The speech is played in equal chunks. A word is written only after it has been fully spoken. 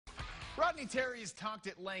Rodney Terry has talked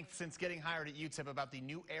at length since getting hired at UTEP about the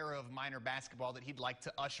new era of minor basketball that he'd like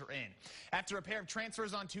to usher in. After a pair of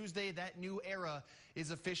transfers on Tuesday, that new era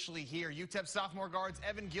is officially here. UTEP sophomore guards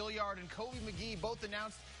Evan Gilliard and Kobe McGee both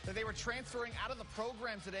announced that they were transferring out of the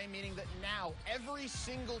program today, meaning that now every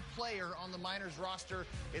single player on the Miners roster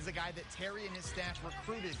is a guy that Terry and his staff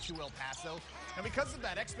recruited to El Paso. And because of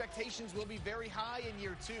that, expectations will be very high in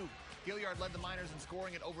year two. Gilliard led the Miners in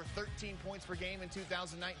scoring at over 13 points per game in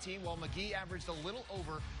 2019, while McGee averaged a little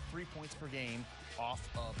over 3 points per game off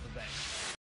of the bench.